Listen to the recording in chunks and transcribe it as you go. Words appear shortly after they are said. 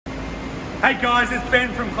Hey guys, it's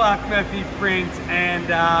Ben from Clarke Murphy Print, and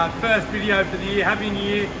first video for the year. Happy New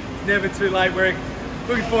Year. It's never too late. We're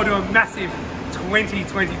looking forward to a massive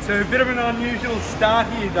 2022. Bit of an unusual start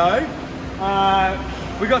here though.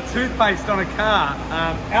 We got toothpaste on a car.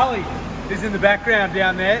 Ali is in the background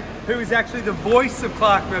down there, who is actually the voice of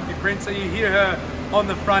Clarke Murphy Print. So you hear her on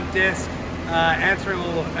the front desk answering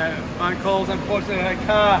all phone calls. Unfortunately, her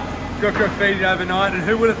car got graffitied overnight, and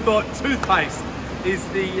who would have thought toothpaste is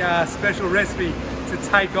the special recipe to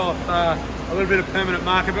take off a little bit of permanent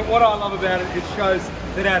marker. But what I love about it, it shows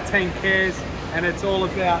that our team cares, and it's all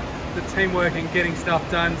about the teamwork and getting stuff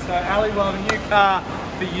done. So Ali will have a new car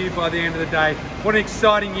for you by the end of the day. What an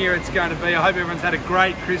exciting year it's going to be. I hope everyone's had a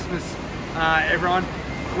great Christmas, everyone.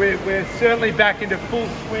 We're certainly back into full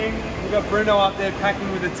swing. We've got Bruno up there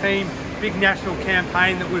packing with the team. Big national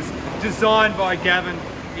campaign that was designed by Gavin,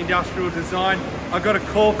 Industrial Design. I got a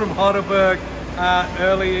call from Heidelberg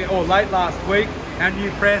early or late last week. Our new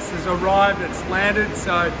press has arrived, it's landed,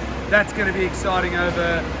 so that's going to be exciting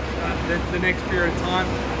over the next period of time.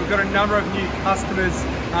 We've got a number of new customers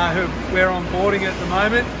who we're onboarding at the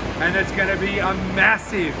moment, and it's going to be a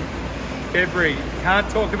massive February. Can't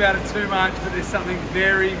talk about it too much, but there's something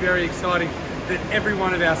very, very exciting that every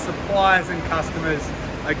one of our suppliers and customers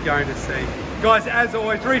are going to see. Guys, as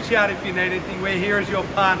always, reach out if you need anything. We're here as your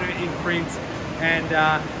partner in print, and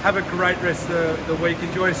have a great rest of the week.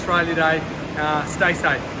 Enjoy Australia Day. Stay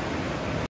safe.